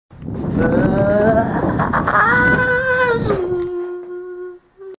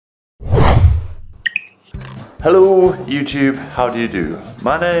Hello YouTube, how do you do?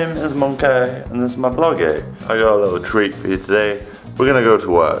 My name is Monkey and this is my vlog. I got a little treat for you today. We're gonna go to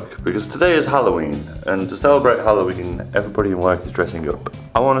work because today is Halloween, and to celebrate Halloween everybody in work is dressing up.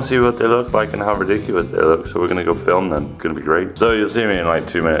 I want to see what they look like and how ridiculous they look, so we're gonna go film them. It's gonna be great. So you'll see me in like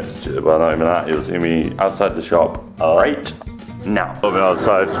 2 minutes, well not even that, you'll see me outside the shop right now. I'll be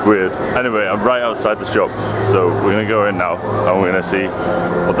outside, it's weird. Anyway, I'm right outside the shop, so we're gonna go in now and we're gonna see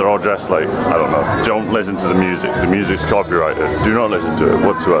what they're all dressed like. I don't know. Don't listen to the music's copyrighted. Do not listen to it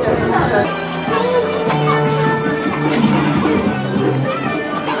whatsoever.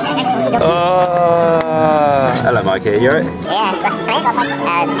 Hello Mikey, you alright?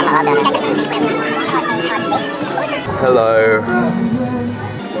 Hello.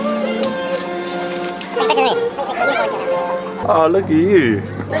 Oh, look at you.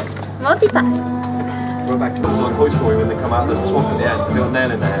 Look, multi-pass. We're back to like Toy Story when they come out of the swamp at the end. They got a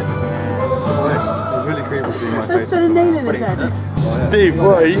nail in their head. It was really creepy seeing my face. Let's put a nail in his head. Steve,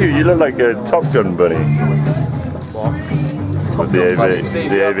 what are you? You look like a Top Gun bunny. With the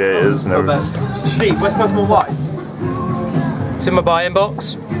aviators and everything. Steve, where's Pokemon White? It's in my buying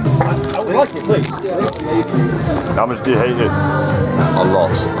box. I would like it, please. How much do you hate it? A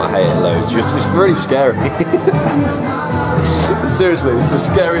lot. I hate it loads. It's really scary. Seriously, it's the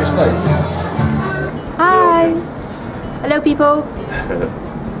scariest place. Hi. Hello people.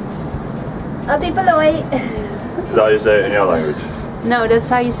 Oh people oi. Is that how you say it in your language? No, that's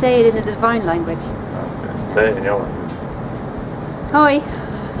how you say it in the divine language. Okay. Say it in your language. Hoi.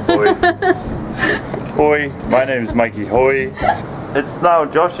 Hoi. Hoi. My name's Mikey Hoi. It's now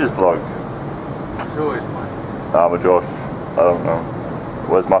Josh's vlog. I'm a Josh. I don't know.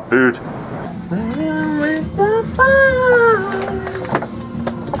 Where's my food?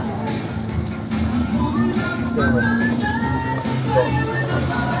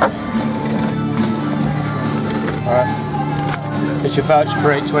 Alright. It's your voucher for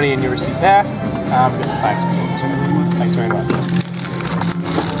 $8.20 in your receipt there. Got some bags. Thanks very much.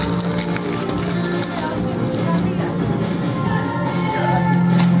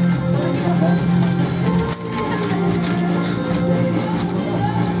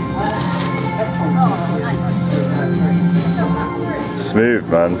 Smooth,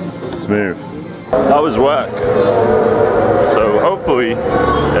 man. Smooth. That was work. So hopefully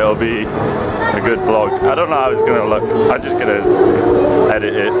it'll be a good vlog. I don't know how it's gonna look. I'm just gonna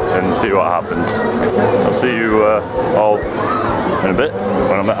edit it and see what happens. I'll see you all in a bit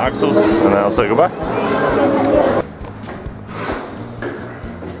when I'm at Axel's, and then I'll say goodbye.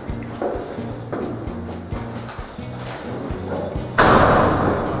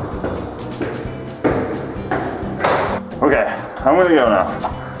 Okay, I'm gonna go now.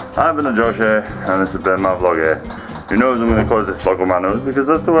 I've been a Josh here, and this has been my vlog here. Who knows I'm gonna close this vlog with my nose because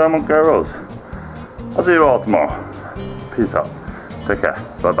that's the way I'm on rolls. I'll see you all tomorrow. Peace out. Take care.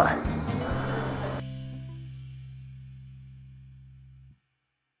 Bye bye.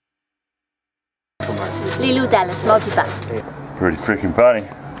 Lilu Dallas, multi-pass. Pretty freaking funny.